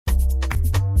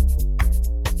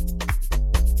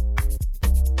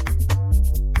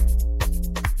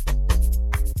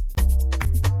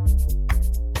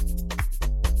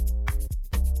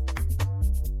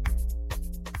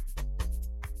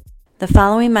The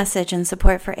following message and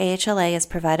support for AHLA is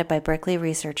provided by Berkeley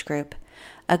Research Group,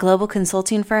 a global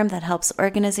consulting firm that helps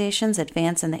organizations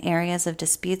advance in the areas of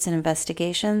disputes and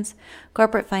investigations,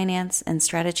 corporate finance, and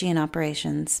strategy and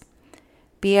operations.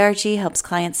 BRG helps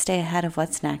clients stay ahead of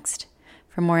what's next.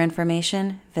 For more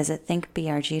information, visit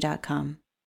thinkbrg.com.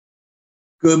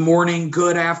 Good morning,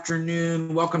 good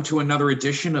afternoon. Welcome to another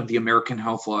edition of the American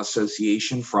Health Law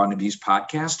Association Fraud and Abuse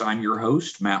Podcast. I'm your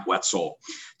host, Matt Wetzel.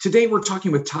 Today, we're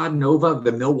talking with Todd Nova of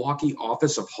the Milwaukee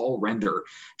office of Hall Render.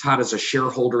 Todd is a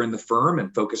shareholder in the firm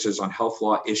and focuses on health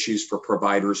law issues for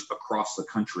providers across the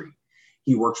country.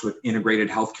 He works with integrated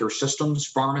healthcare systems,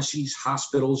 pharmacies,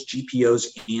 hospitals, GPOs,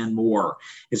 and more.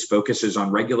 His focus is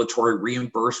on regulatory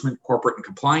reimbursement, corporate and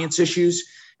compliance issues,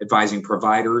 advising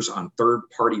providers on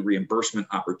third-party reimbursement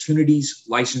opportunities,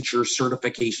 licensure,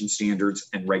 certification standards,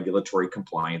 and regulatory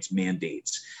compliance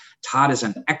mandates. Todd is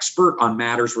an expert on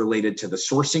matters related to the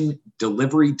sourcing,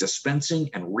 delivery, dispensing,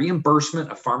 and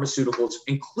reimbursement of pharmaceuticals,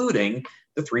 including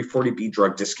the 340B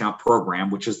drug discount program,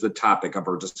 which is the topic of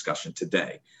our discussion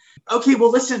today. Okay, well,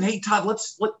 listen, hey, Todd,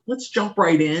 let's jump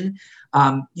right in.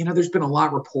 There's been a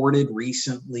lot reported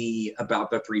recently about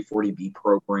the 340B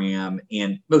program,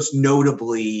 and most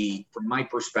notably, from my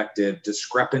perspective,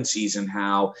 discrepancies in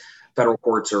how federal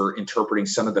courts are interpreting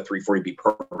some of the 340B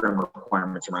program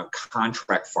requirements around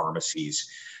contract pharmacies.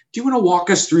 Do you want to walk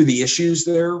us through the issues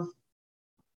there?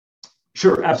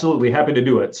 Sure, absolutely. Happy to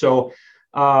do it. So,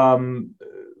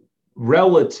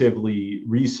 relatively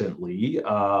recently,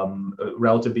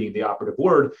 relative being the operative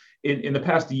word, in the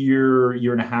past year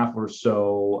and a half or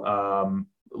so,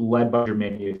 led by your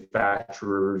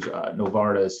manufacturers,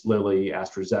 Novartis, Lilly,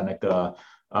 AstraZeneca,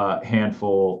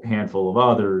 handful of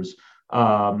others,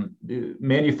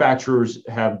 manufacturers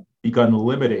have begun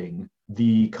limiting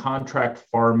the contract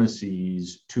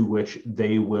pharmacies to which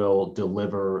they will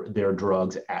deliver their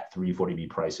drugs at 340B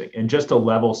pricing. And just to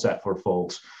level set for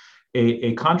folks,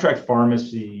 a contract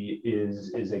pharmacy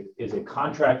is a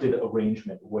contracted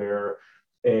arrangement where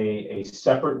a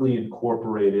separately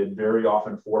incorporated, very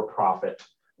often for-profit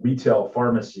retail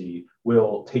pharmacy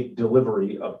will take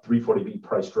delivery of 340B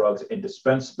price drugs and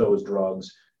dispense those drugs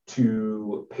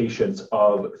to patients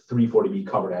of 340B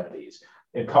covered entities.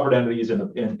 And covered entities in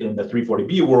the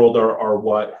 340B world are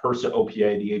what HRSA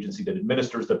OPA, the agency that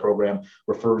administers the program,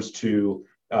 refers to.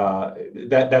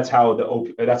 That's how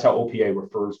OPA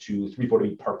refers to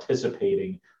 340B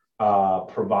participating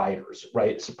providers,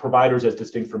 right? So providers, as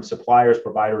distinct from suppliers,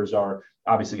 providers are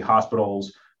obviously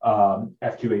hospitals,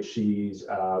 FQHCs,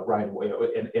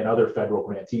 and other federal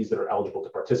grantees that are eligible to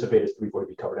participate as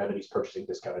 340B covered entities purchasing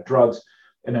discounted drugs,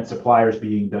 and then suppliers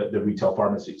being the retail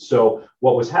pharmacies. So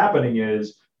what was happening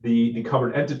is the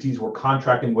covered entities were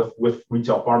contracting with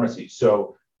retail pharmacies.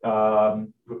 So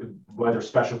whether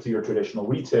specialty or traditional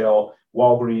retail,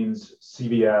 Walgreens,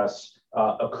 CVS,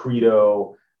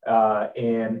 Accredo,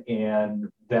 and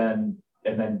then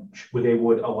they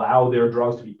would allow their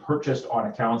drugs to be purchased on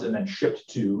accounts and then shipped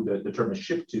to, the term is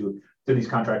shipped to these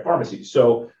contract pharmacies.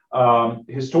 So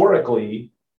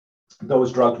historically,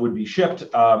 those drugs would be shipped.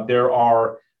 There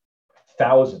are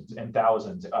thousands and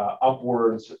thousands,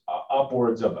 upwards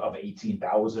of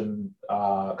 18,000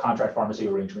 contract pharmacy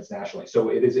arrangements nationally. So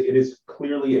it is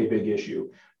clearly a big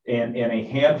issue. And a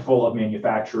handful of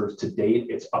manufacturers to date,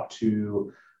 it's up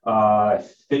to, I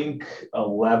think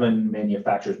 11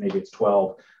 manufacturers, maybe it's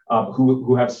 12,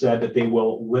 who have said that they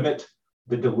will limit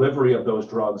the delivery of those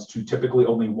drugs to typically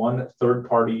only one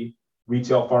third-party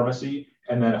retail pharmacy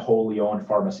and then wholly owned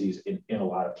pharmacies in a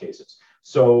lot of cases.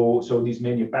 So these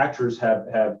manufacturers have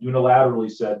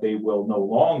unilaterally said they will no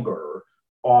longer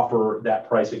offer that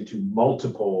pricing to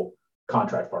multiple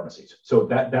contract pharmacies. So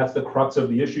that's the crux of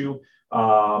the issue.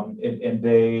 And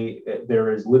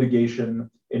there is litigation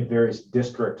in various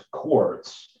district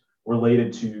courts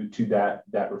related to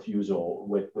that refusal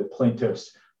with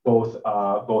plaintiffs, both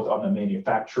on the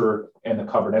manufacturer and the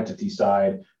covered entity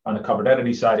side. On the covered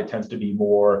entity side, it tends to be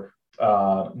more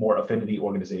affinity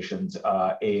organizations,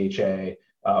 AHA,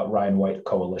 Ryan White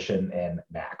Coalition, and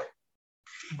MAC.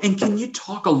 And can you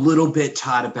talk a little bit,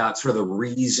 Todd, about sort of the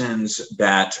reasons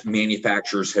that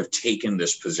manufacturers have taken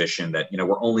this position that,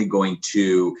 we're only going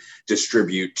to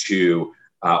distribute to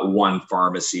one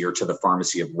pharmacy or to the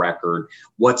pharmacy of record?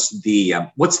 What's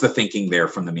the thinking there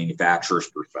from the manufacturer's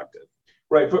perspective?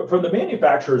 Right. From the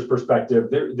manufacturer's perspective,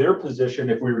 their position,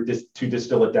 if we were to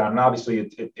distill it down, and obviously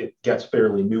it gets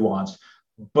fairly nuanced,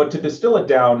 but to distill it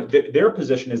down, their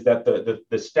position is that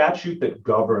the statute that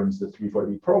governs the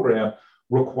 340B program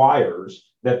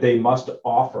requires that they must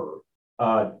offer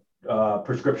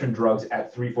prescription drugs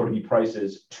at 340B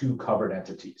prices to covered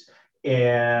entities.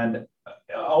 And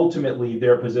ultimately,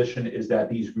 their position is that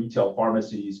these retail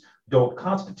pharmacies don't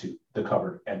constitute the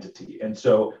covered entity. And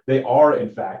so they are, in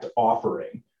fact,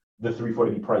 offering the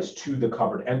 340B price to the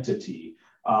covered entity.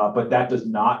 But that does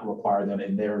not require them,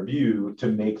 in their view, to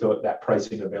make that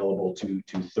pricing available to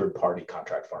third-party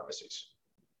contract pharmacies.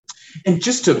 And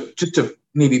just to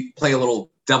maybe play a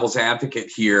little devil's advocate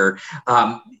here,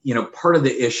 part of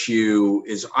the issue,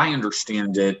 is I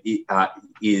understand it,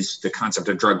 is the concept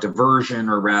of drug diversion,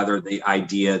 or rather the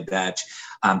idea that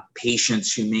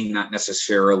patients who may not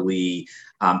necessarily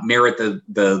merit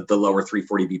the lower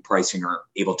 340B pricing are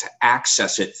able to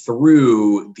access it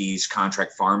through these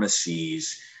contract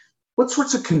pharmacies. What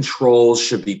sorts of controls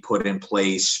should be put in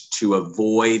place to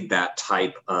avoid that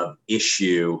type of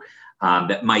issue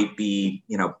that might be,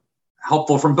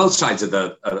 helpful from both sides of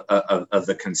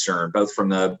the concern, both from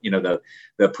the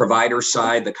provider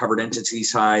side, the covered entity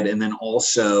side, and then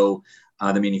also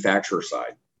the manufacturer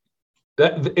side?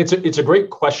 It's a great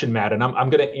question, Matt, and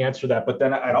I'm going to answer that. But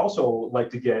then I'd also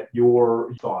like to get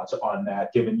your thoughts on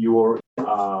that, given your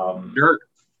Sure.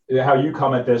 How you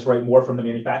come at this, right? More from the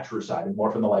manufacturer side and more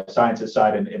from the life sciences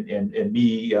side, and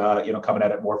me, coming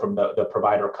at it more from the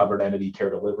provider covered entity care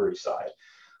delivery side.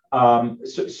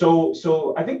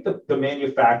 So I think the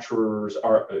manufacturers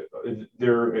are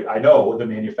there. I know the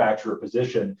manufacturer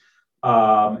position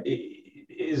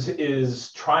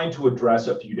is trying to address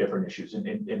a few different issues,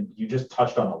 and you just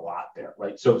touched on a lot there,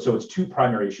 right? So it's two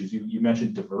primary issues. You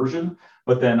mentioned diversion,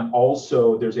 but then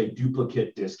also there's a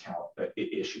duplicate discount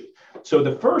issue. So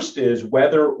the first is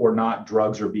whether or not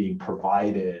drugs are being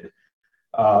provided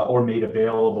or made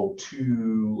available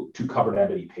to covered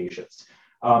entity patients.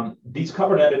 These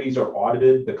covered entities are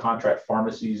audited. The contract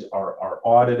pharmacies are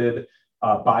audited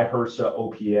by HRSA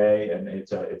OPA, and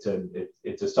it's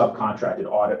a subcontracted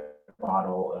audit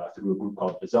model through a group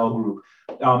called Bazell Group.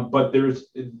 But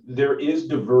there is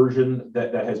diversion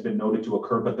that has been noted to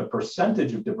occur, but the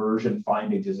percentage of diversion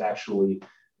findings is actually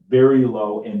very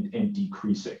low and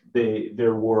decreasing.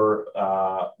 There was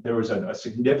a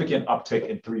significant uptick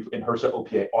in HRSA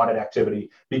OPA audit activity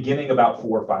beginning about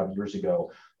 4 or 5 years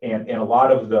ago, and a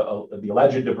lot of the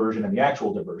alleged diversion and the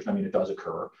actual diversion, I mean, it does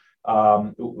occur.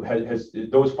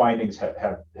 Those findings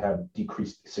have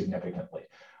decreased significantly.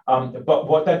 But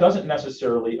what that doesn't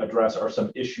necessarily address are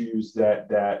some issues that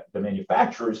the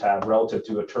manufacturers have relative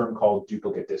to a term called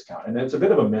duplicate discount, and it's a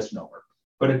bit of a misnomer.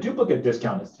 But a duplicate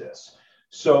discount is this.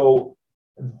 So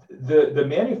the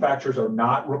manufacturers are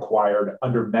not required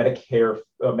under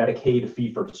Medicaid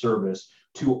fee-for-service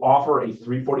to offer a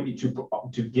 340B,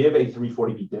 to give a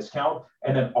 340B discount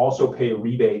and then also pay a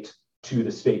rebate to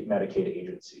the state Medicaid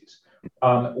agencies.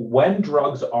 When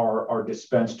drugs are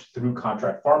dispensed through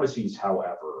contract pharmacies,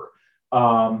 however,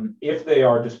 if they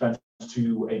are dispensed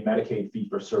to a Medicaid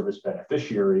fee-for-service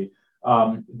beneficiary,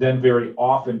 then very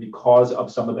often, because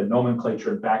of some of the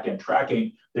nomenclature and back-end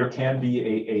tracking, there can be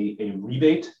a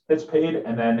rebate that's paid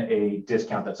and then a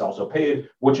discount that's also paid,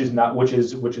 which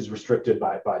is restricted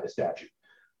by the statute.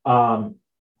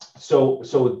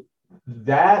 So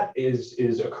that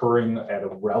is occurring at a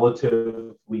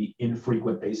relatively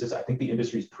infrequent basis. I think the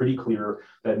industry is pretty clear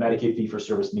that Medicaid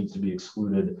fee-for-service needs to be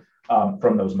excluded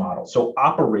from those models. So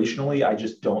operationally, I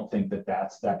just don't think that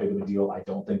that's that big of a deal. I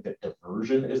don't think that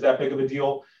diversion is that big of a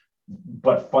deal.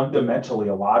 But fundamentally,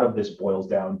 a lot of this boils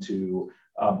down to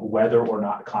whether or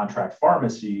not contract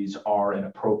pharmacies are an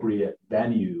appropriate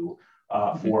venue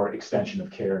for extension of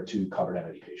care to covered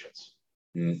entity patients.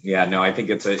 Yeah, no, I think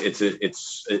it's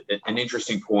an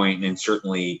interesting point, and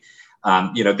certainly,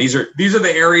 these are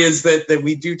the areas that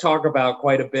we do talk about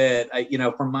quite a bit.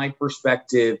 From my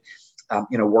perspective,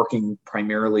 working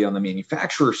primarily on the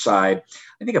manufacturer side,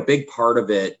 I think a big part of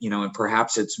it, and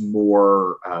perhaps it's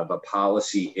more of a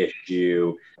policy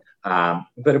issue,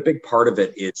 but a big part of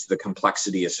it is the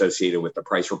complexity associated with the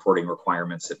price reporting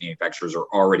requirements that manufacturers are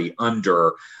already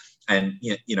under. And,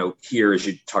 here, as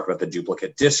you talk about the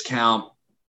duplicate discount,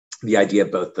 the idea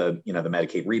of both the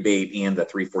Medicaid rebate and the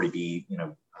 340B,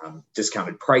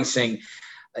 discounted pricing,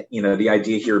 the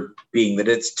idea here being that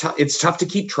it's tough to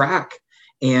keep track.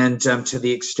 And to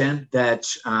the extent that,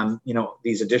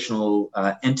 these additional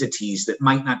entities that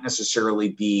might not necessarily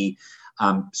be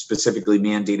specifically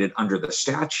mandated under the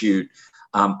statute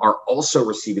are also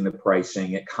receiving the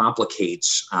pricing, it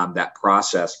complicates that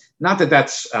process. Not that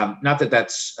that's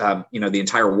the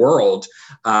entire world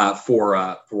for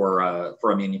a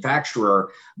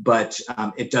manufacturer, but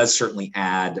it does certainly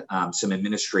add some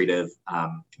administrative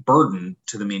burden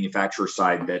to the manufacturer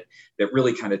side that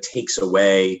really kind of takes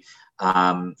away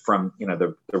from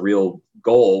the real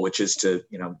goal, which is to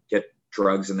get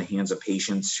drugs in the hands of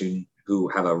patients who who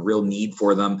have a real need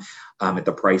for them at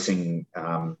the pricing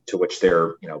to which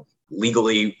they're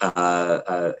legally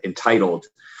entitled.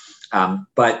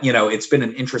 But it's been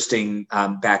an interesting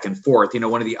back and forth.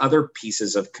 One of the other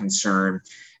pieces of concern,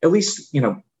 at least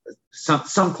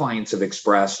some clients have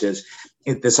expressed, is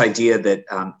this idea that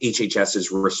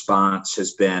HHS's response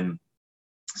has been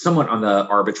somewhat on the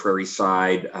arbitrary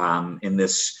side in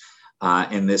this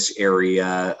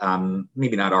area.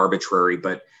 Maybe not arbitrary,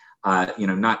 but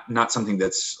not something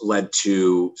that's led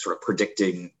to sort of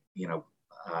predicting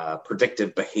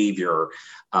predictive behavior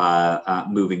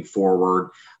moving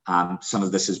forward. Some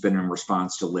of this has been in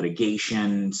response to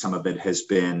litigation. Some of it has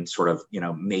been sort of,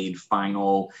 made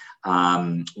final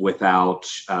without,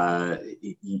 a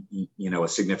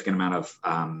significant amount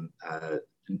of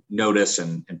notice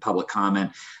and public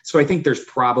comment. So I think there's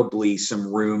probably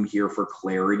some room here for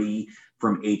clarity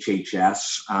from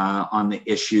HHS on the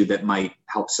issue that might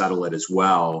help settle it as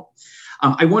well.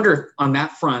 I wonder on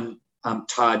that front,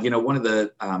 Todd, one of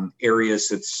the areas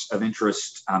that's of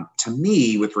interest to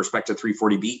me with respect to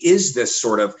 340B is this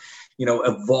sort of,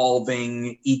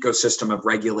 evolving ecosystem of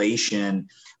regulation.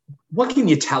 What can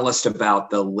you tell us about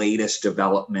the latest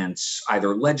developments,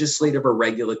 either legislative or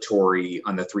regulatory,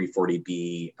 on the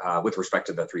 340B with respect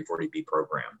to the 340B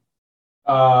program?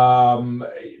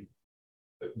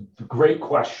 Great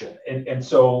question. And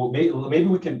so maybe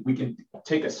we can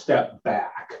take a step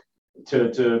back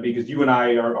to because you and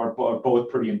I are both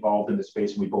pretty involved in the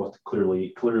space, and we both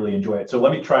clearly enjoy it. So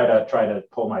let me try to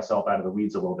pull myself out of the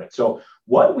weeds a little bit. So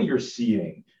what we are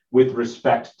seeing with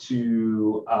respect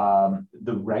to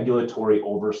the regulatory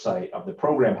oversight of the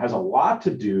program has a lot to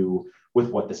do with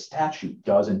what the statute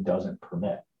does and doesn't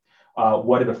permit.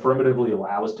 What it affirmatively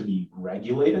allows to be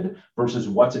regulated versus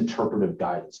what's interpretive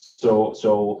guidance.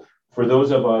 So for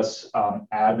those of us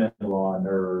admin law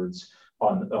nerds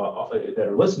that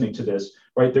are listening to this,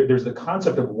 right, there's the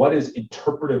concept of what is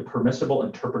permissible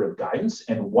interpretive guidance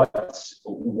and what's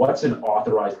an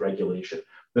authorized regulation.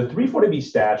 The 340B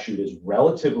statute is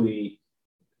relatively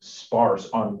sparse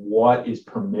on what is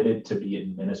permitted to be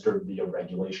administered via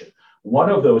regulation. One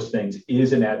of those things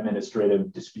is an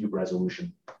administrative dispute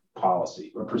resolution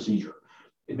policy or procedure.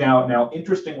 Now,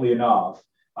 interestingly enough,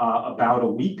 about a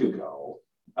week ago,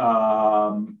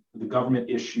 the government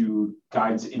issued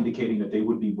guidance indicating that they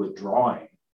would be withdrawing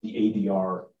the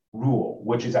ADR rule,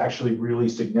 which is actually really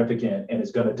significant and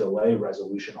is going to delay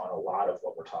resolution on a lot of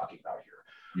what we're talking about here.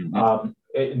 Mm-hmm.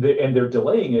 And they're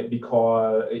delaying it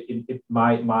because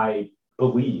my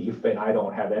belief, and I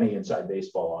don't have any inside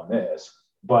baseball on this,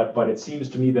 but it seems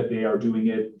to me that they are doing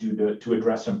it to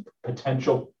address some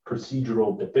potential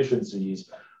procedural deficiencies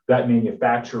that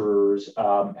manufacturers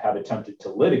have attempted to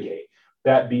litigate.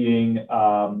 That being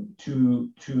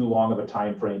too long of a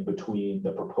time frame between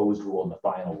the proposed rule and the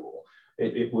final rule.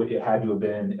 It had to have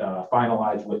been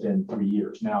finalized within 3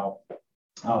 years. Now,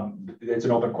 it's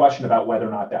an open question about whether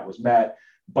or not that was met.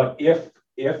 But if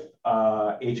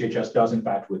HHS does in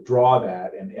fact withdraw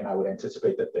that, and I would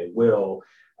anticipate that they will,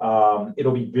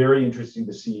 it'll be very interesting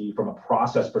to see from a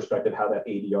process perspective how that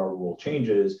ADR rule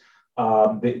changes.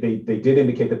 They did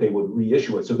indicate that they would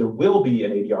reissue it. So there will be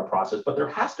an ADR process, but there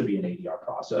has to be an ADR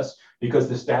process because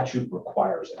the statute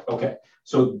requires it. Okay,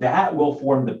 so that will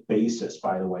form the basis,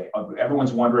 by the way.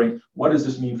 Everyone's wondering, what does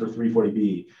this mean for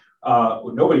 340B?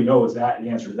 Nobody knows the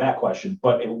answer to that question.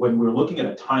 But when we're looking at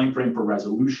a time frame for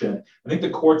resolution, I think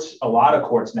a lot of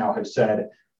courts now have said,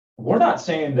 we're not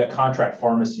saying that contract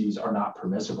pharmacies are not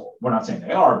permissible. We're not saying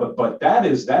they are, but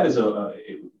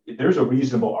there's a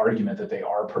reasonable argument that they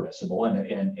are permissible,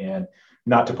 and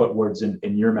not to put words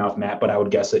in your mouth, Matt, but I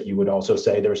would guess that you would also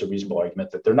say there's a reasonable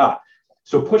argument that they're not.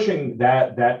 So pushing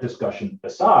that discussion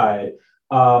aside,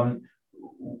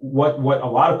 what a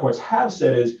lot of courts have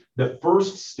said is the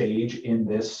first stage in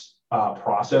this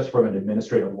process from an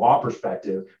administrative law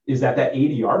perspective is that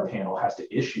ADR panel has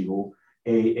to issue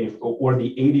or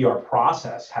the ADR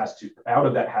process has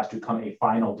to come a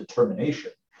final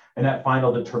determination. And that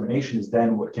final determination is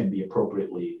then what can be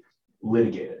appropriately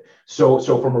litigated. So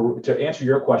to answer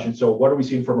your question, so what are we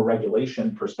seeing from a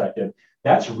regulation perspective?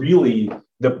 That's really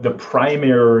the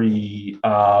primary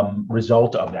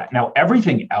result of that. Now,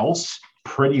 everything else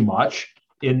pretty much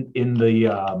in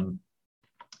the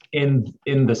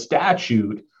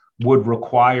statute would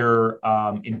require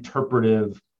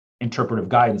interpretive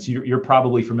guidance. You're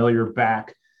probably familiar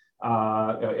back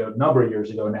a number of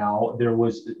years ago now.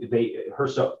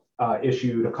 HRSA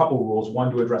issued a couple rules,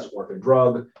 one to address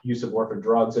use of orphan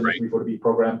drugs in the 340B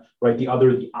program, right? The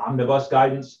other, the omnibus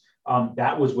guidance,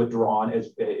 that was withdrawn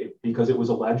because it was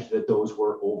alleged that those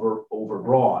were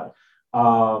overbroad.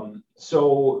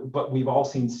 But we've all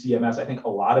seen CMS. I think a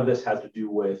lot of this has to do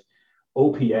with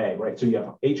OPA, right? So you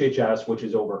have HHS, which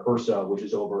is over HRSA, which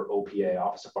is over OPA,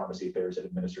 Office of Pharmacy Affairs, that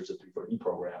administers the 340B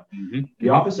program. Mm-hmm. The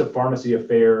Office of Pharmacy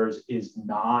Affairs is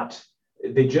not,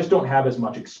 they just don't have as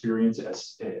much experience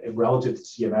as relative to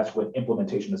CMS with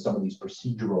implementation of some of these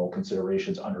procedural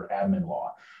considerations under admin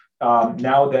law.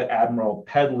 Now that Admiral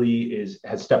Pedley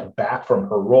has stepped back from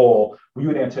her role, we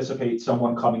would anticipate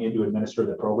someone coming in to administer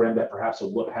the program that perhaps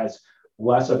has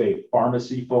less of a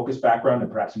pharmacy-focused background and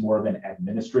perhaps more of an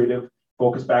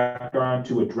administrative-focused background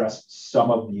to address some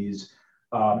of these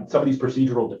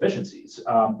procedural deficiencies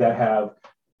that have,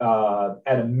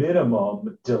 at a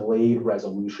minimum, delayed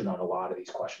resolution on a lot of these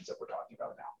questions that we're talking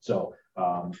about now. So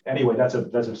anyway, that's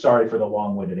a sorry for the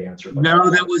long-winded answer.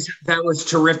 No, that was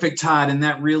terrific, Todd, and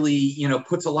that really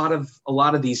puts a lot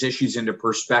of these issues into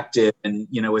perspective. And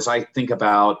as I think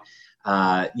about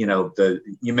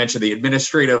you mentioned the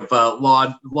administrative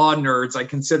law nerds. I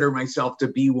consider myself to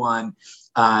be one.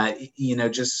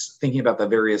 Just thinking about the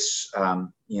various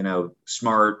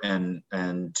smart and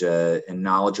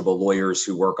knowledgeable lawyers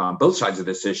who work on both sides of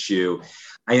this issue.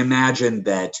 I imagine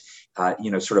that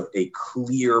sort of a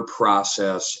clear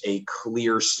process, a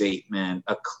clear statement,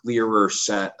 a clearer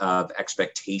set of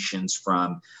expectations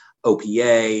from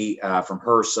OPA, from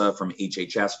HRSA, from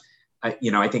HHS.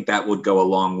 I think that would go a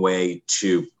long way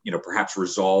to, perhaps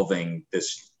resolving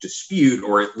this dispute,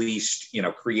 or at least,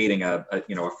 creating a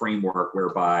framework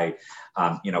whereby,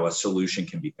 a solution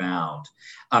can be found.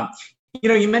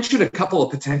 You mentioned a couple of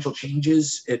potential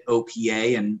changes at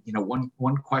OPA, and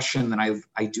one question that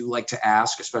I do like to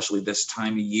ask, especially this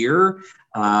time of year,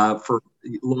 for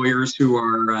lawyers who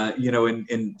are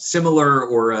in similar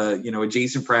or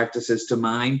adjacent practices to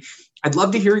mine. I'd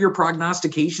love to hear your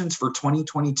prognostications for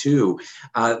 2022.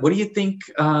 What do you think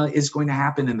is going to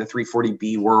happen in the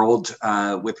 340B world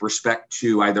with respect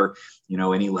to either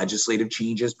any legislative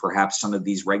changes, perhaps some of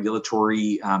these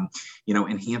regulatory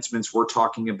enhancements we're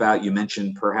talking about? You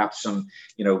mentioned perhaps some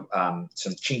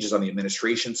changes on the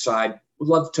administration side. Would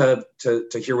love to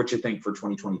hear what you think for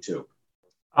 2022.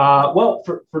 Well,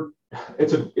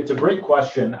 it's a great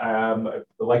question.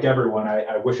 Like everyone,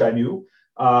 I wish I knew.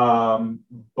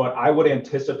 But I would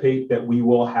anticipate that we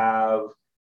will have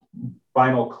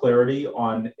final clarity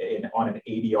on an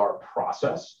ADR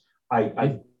process.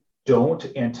 I don't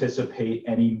anticipate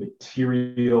any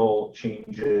material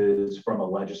changes from a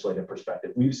legislative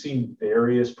perspective. We've seen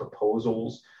various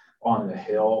proposals on the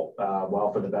Hill,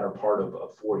 for the better part of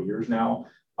 4 years now,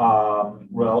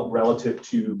 relative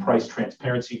to price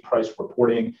transparency, price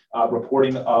reporting,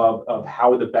 reporting of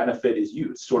how the benefit is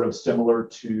used, sort of similar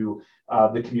to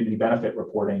the community benefit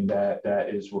reporting that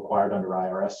is required under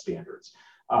IRS standards.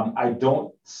 I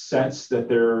don't sense that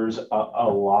there's a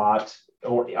lot,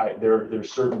 or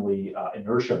there's certainly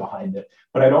inertia behind it,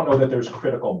 but I don't know that there's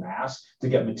critical mass to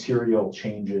get material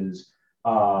changes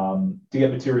to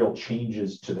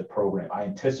the program. I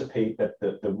anticipate that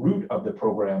the root of the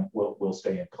program will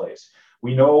stay in place.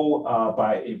 We know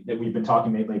that we've been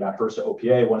talking mainly about HRSA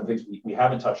OPA. One of the things we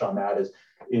haven't touched on that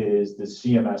is the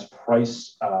CMS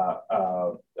price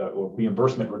or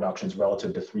reimbursement reductions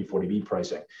relative to 340B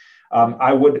pricing.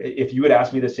 If you had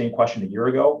asked me the same question a year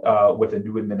ago with a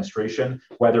new administration,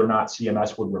 whether or not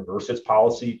CMS would reverse its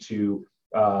policy to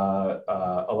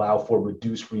allow for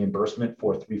reduced reimbursement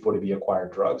for 340B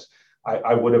acquired drugs,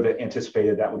 I would have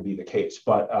anticipated that would be the case.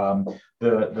 But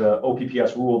the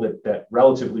OPPS rule that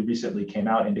relatively recently came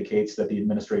out indicates that the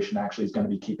administration actually is going to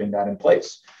be keeping that in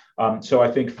place. So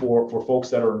I think for folks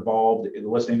that are involved,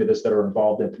 listening to this, that are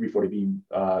involved in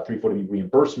 340B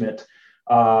reimbursement,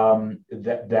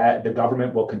 that the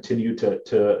government will continue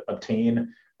to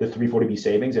obtain the 340B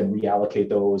savings and reallocate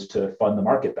those to fund the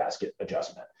market basket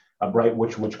adjustment, right?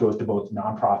 Which goes to both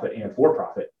nonprofit and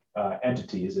for-profit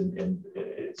entities, and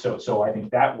so I think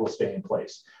that will stay in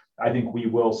place. I think we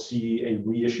will see a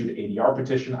reissued ADR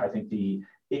petition. I think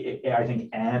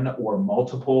an or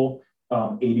multiple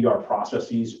ADR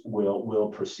processes will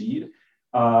proceed,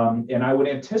 and I would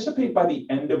anticipate by the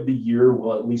end of the year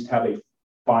we'll at least have a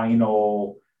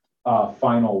final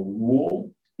rule,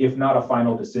 if not a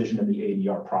final decision in the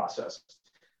ADR process.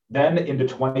 Then into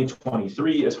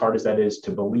 2023, as hard as that is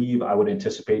to believe, I would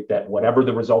anticipate that whatever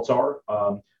the results are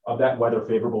of that, whether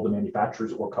favorable to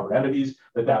manufacturers or covered entities,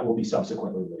 that will be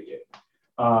subsequently litigated.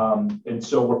 And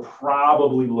so we're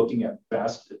probably looking at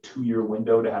best a 2-year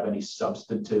window to have any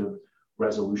substantive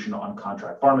resolution on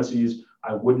contract pharmacies.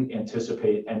 I wouldn't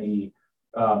anticipate any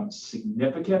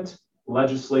significant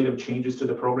legislative changes to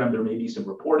the program. There may be some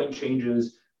reporting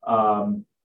changes.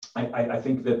 I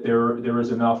think that there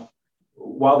is enough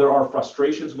while there are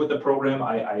frustrations with the program,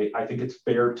 I think it's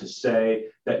fair to say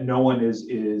that no one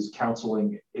is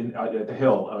counseling at the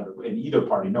Hill, in either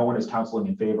party, no one is counseling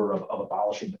in favor of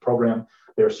abolishing the program.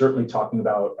 They're certainly talking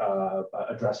about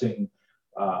addressing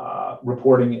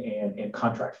reporting and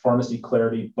contract pharmacy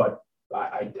clarity, but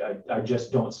I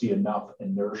just don't see enough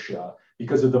inertia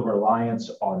because of the reliance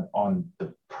on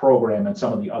the program and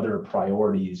some of the other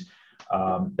priorities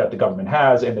that the government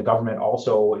has. And the government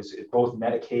also is both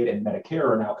Medicaid and Medicare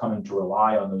are now coming to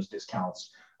rely on those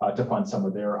discounts to fund some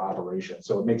of their operations.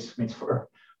 So it makes for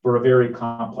a very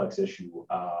complex issue.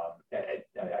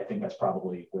 I think that's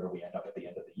probably where we end up at the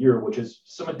end of the year, which is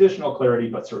some additional clarity,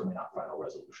 but certainly not final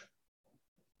resolution.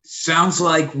 Sounds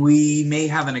like we may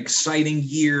have an exciting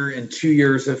year and 2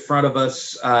 years in front of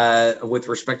us with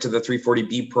respect to the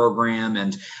 340B program,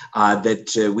 and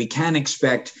that we can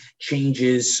expect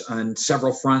changes on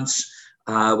several fronts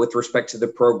with respect to the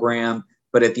program.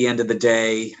 But at the end of the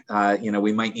day,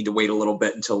 we might need to wait a little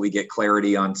bit until we get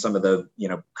clarity on some of the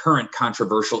current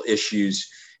controversial issues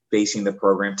facing the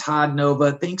program. Todd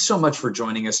Nova, thanks so much for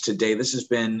joining us today. This has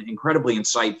been incredibly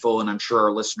insightful, and I'm sure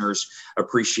our listeners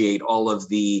appreciate all of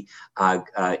the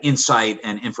insight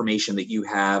and information that you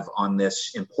have on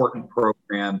this important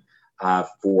program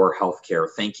for healthcare.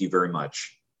 Thank you very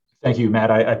much. Thank you,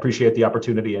 Matt. I appreciate the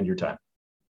opportunity and your time.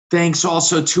 Thanks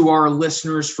also to our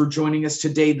listeners for joining us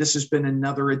today. This has been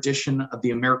another edition of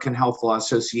the American Health Law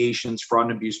Association's Fraud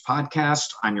and Abuse Podcast.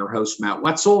 I'm your host, Matt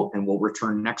Wetzel, and we'll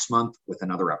return next month with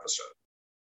another episode.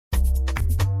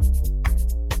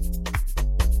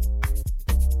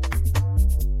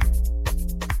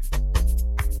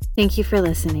 Thank you for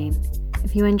listening.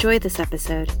 If you enjoyed this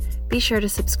episode, be sure to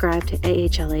subscribe to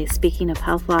AHLA Speaking of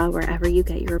Health Law wherever you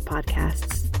get your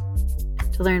podcasts.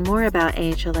 To learn more about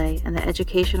AHLA and the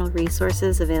educational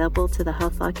resources available to the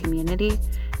health law community,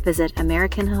 visit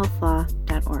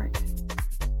AmericanHealthLaw.org.